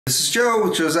This is Joe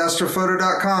with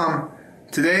joesastrophoto.com.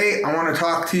 Today I want to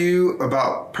talk to you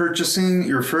about purchasing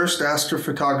your first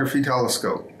astrophotography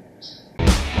telescope.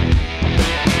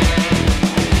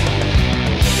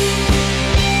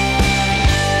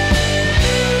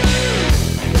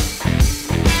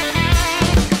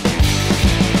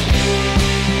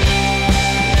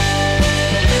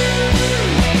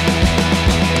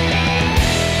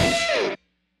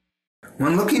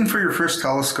 When looking for your first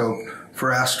telescope for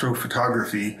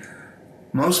astrophotography,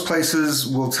 most places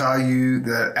will tell you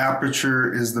that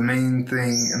aperture is the main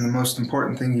thing and the most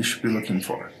important thing you should be looking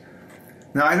for.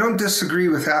 Now, I don't disagree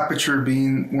with aperture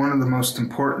being one of the most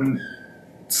important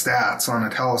stats on a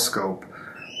telescope,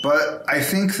 but I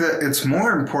think that it's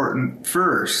more important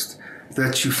first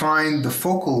that you find the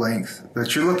focal length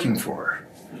that you're looking for.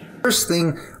 First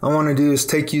thing I want to do is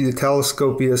take you to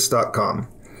telescopius.com.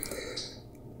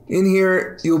 In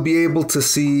here, you'll be able to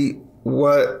see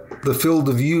what the field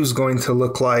of view is going to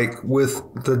look like with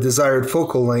the desired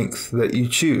focal length that you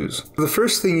choose. The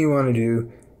first thing you want to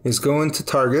do is go into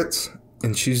Targets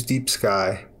and choose Deep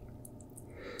Sky.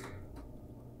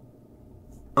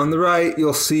 On the right,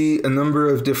 you'll see a number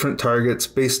of different targets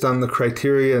based on the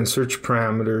criteria and search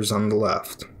parameters on the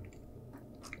left.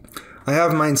 I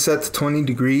have mine set to 20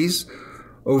 degrees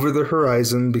over the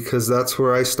horizon because that's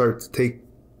where I start to take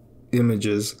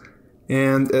images,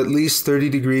 and at least 30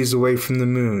 degrees away from the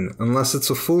moon. Unless it's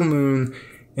a full moon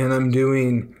and I'm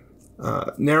doing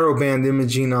narrowband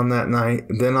imaging on that night,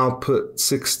 then I'll put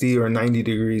 60 or 90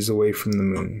 degrees away from the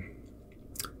moon.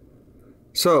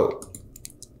 So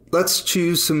let's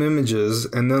choose some images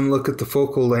and then look at the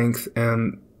focal length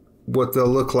and what they'll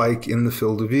look like in the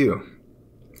field of view.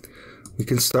 We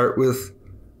can start with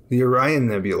the Orion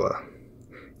Nebula.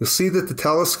 You'll see that the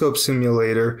telescope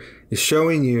simulator is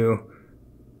showing you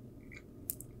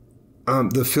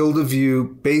the field of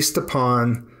view based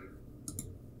upon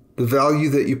the value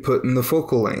that you put in the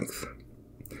focal length.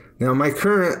 Now, my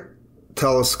current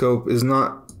telescope is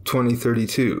not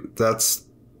 2032. That's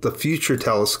the future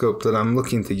telescope that I'm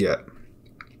looking to get.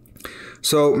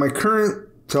 So my current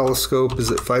telescope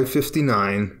is at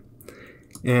 559,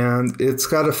 and it's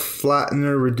got a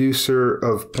flattener reducer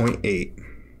of 0.8.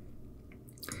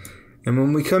 And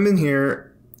when we come in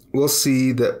here, we'll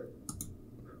see that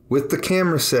with the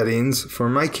camera settings for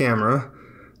my camera,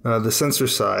 the sensor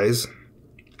size,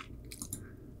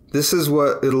 this is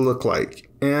what it'll look like.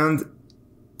 And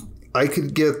I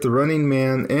could get the Running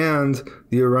Man and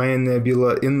the Orion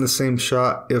Nebula in the same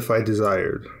shot if I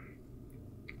desired.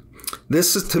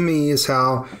 This, to me, is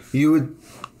how you would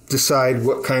decide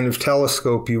what kind of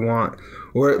telescope you want,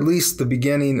 or at least the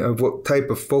beginning of what type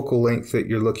of focal length that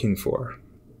you're looking for.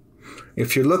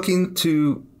 If you're looking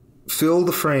to fill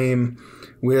the frame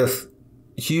with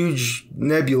huge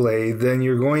nebulae, then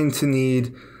you're going to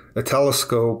need a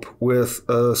telescope with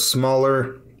a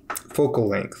smaller focal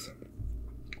length.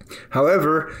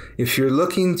 However, if you're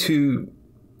looking to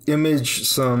image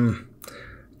some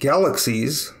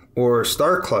galaxies or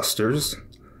star clusters,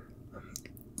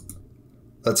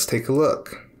 let's take a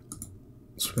look.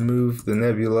 Let's remove the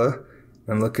nebula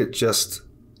and look at just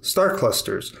star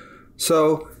clusters.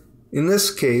 So in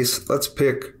this case, let's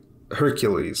pick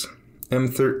Hercules,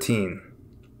 M13.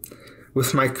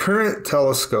 With my current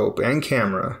telescope and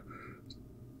camera,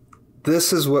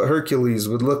 this is what Hercules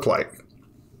would look like.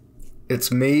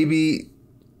 It's maybe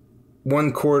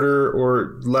 1/4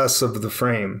 or less of the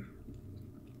frame.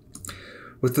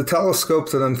 With the telescope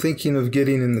that I'm thinking of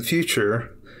getting in the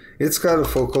future, it's got a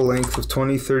focal length of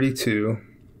 2032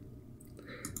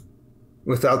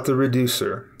 without the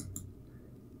reducer.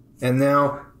 And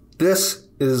now this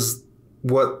is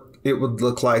what it would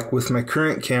look like with my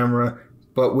current camera,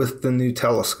 but with the new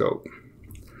telescope.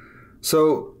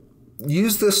 So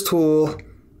use this tool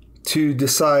to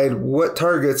decide what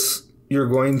targets you're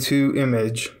going to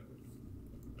image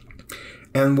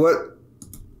and what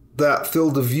that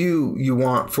field of view you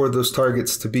want for those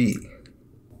targets to be.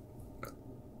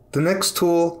 The next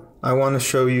tool I want to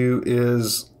show you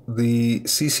is the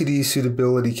CCD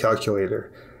Suitability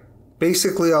Calculator.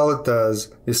 Basically, all it does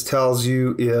is tells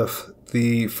you if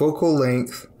the focal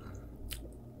length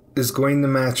is going to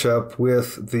match up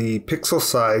with the pixel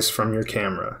size from your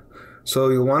camera. So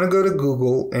you'll want to go to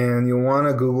Google and you'll want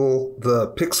to Google the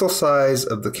pixel size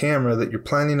of the camera that you're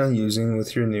planning on using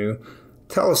with your new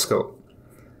telescope.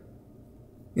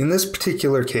 In this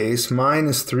particular case, mine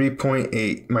is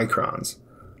 3.8 microns.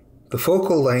 The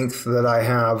focal length that I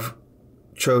have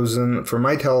chosen for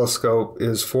my telescope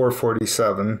is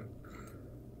 447,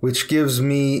 which gives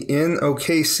me, in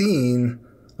okay seeing,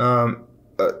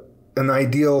 an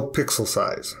ideal pixel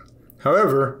size.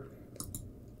 However,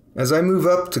 As I move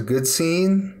up to good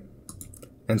seeing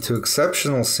and to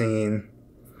exceptional seeing,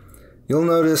 you'll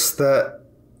notice that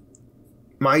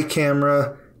my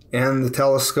camera and the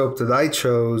telescope that I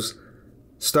chose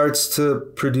starts to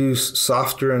produce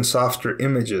softer and softer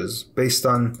images based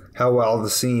on how well the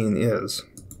seeing is.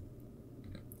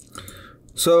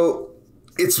 So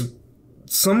it's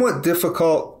somewhat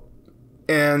difficult,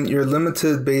 and you're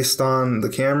limited based on the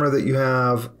camera that you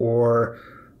have or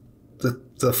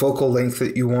the focal length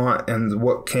that you want and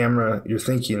what camera you're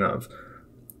thinking of.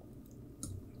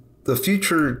 The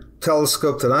future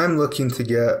telescope that I'm looking to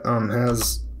get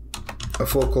has a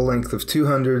focal length of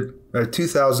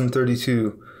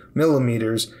 2032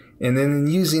 millimeters, and then in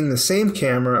using the same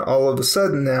camera, all of a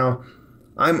sudden now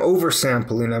I'm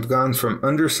oversampling. I've gone from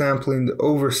undersampling to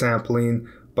oversampling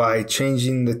by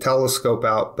changing the telescope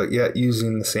out, but yet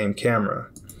using the same camera.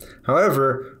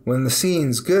 However, when the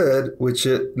seeing's good, which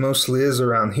it mostly is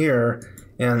around here,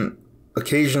 and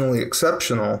occasionally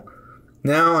exceptional,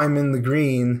 now I'm in the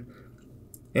green,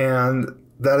 and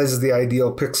that is the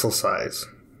ideal pixel size.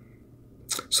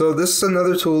 So this is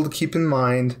another tool to keep in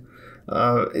mind.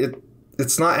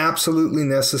 It's not absolutely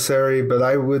necessary, but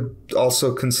I would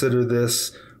also consider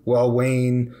this while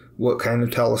weighing what kind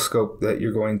of telescope that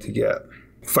you're going to get.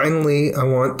 Finally, I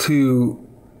want to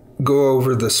go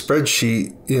over the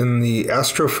spreadsheet in the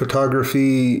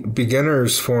Astrophotography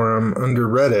Beginners Forum under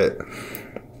Reddit.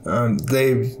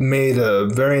 They've made a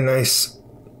very nice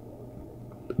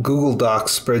Google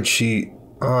Docs spreadsheet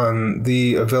on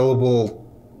the available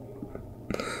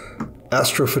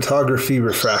astrophotography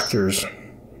refractors.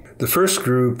 The first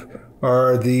group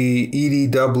are the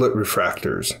ED doublet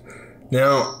refractors.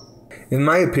 Now, in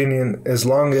my opinion, as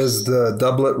long as the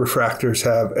doublet refractors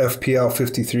have FPL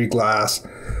 53 glass,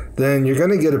 then you're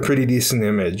going to get a pretty decent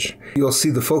image. You'll see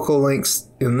the focal lengths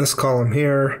in this column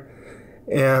here,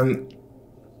 and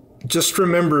just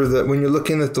remember that when you're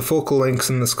looking at the focal lengths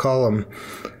in this column,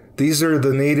 these are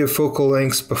the native focal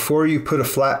lengths before you put a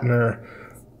flattener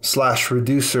 /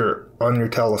 reducer on your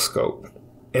telescope.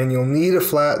 And you'll need a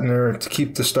flattener to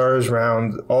keep the stars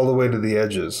round all the way to the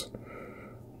edges.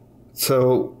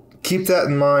 So keep that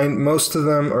in mind. Most of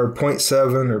them are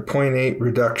 0.7 or 0.8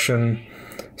 reduction.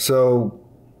 So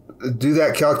do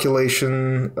that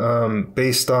calculation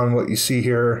based on what you see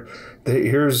here.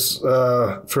 Here's,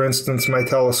 for instance, my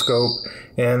telescope,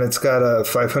 and it's got a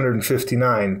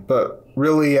 559. But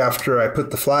really, after I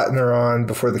put the flattener on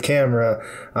before the camera,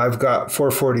 I've got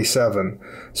 447.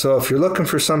 So if you're looking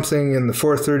for something in the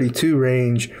 432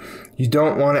 range, you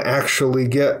don't want to actually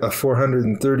get a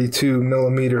 432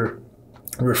 millimeter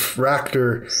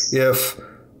refractor if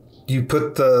you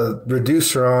put the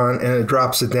reducer on and it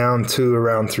drops it down to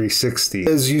around 360.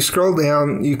 As you scroll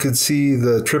down, you could see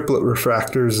the triplet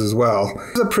refractors as well.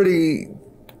 It's a pretty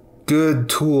good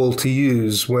tool to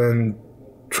use when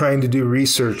trying to do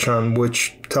research on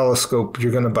which telescope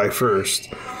you're going to buy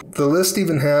first. The list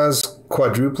even has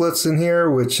quadruplets in here,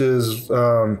 which is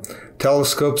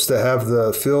telescopes that have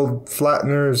the field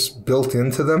flatteners built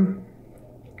into them.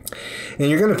 And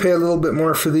you're going to pay a little bit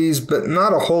more for these, but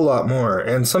not a whole lot more.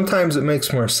 And sometimes it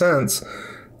makes more sense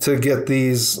to get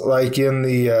these, like in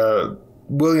the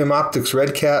William Optics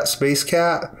Red Cat Space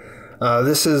Cat.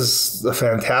 This is a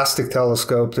fantastic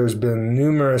telescope. There's been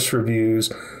numerous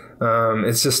reviews.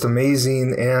 It's just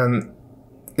amazing, and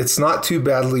it's not too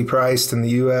badly priced in the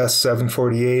US,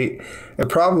 $748. The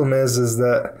problem is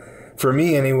that, for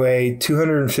me anyway,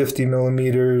 250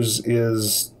 millimeters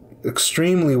is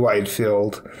extremely wide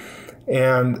field,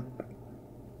 and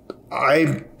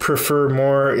I prefer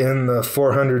more in the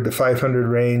 400 to 500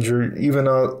 range, or even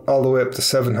all the way up to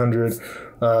 700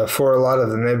 for a lot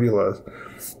of the nebula.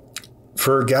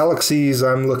 For galaxies,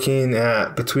 I'm looking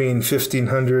at between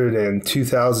 1500 and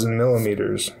 2000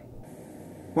 millimeters.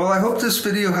 Well, I hope this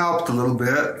video helped a little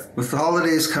bit. With the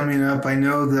holidays coming up, I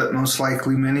know that most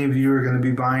likely many of you are going to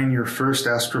be buying your first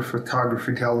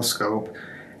astrophotography telescope,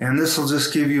 and this will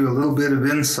just give you a little bit of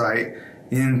insight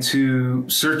into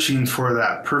searching for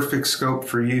that perfect scope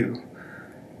for you.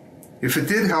 If it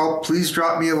did help, please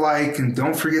drop me a like and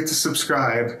don't forget to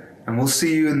subscribe, and we'll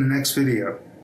see you in the next video.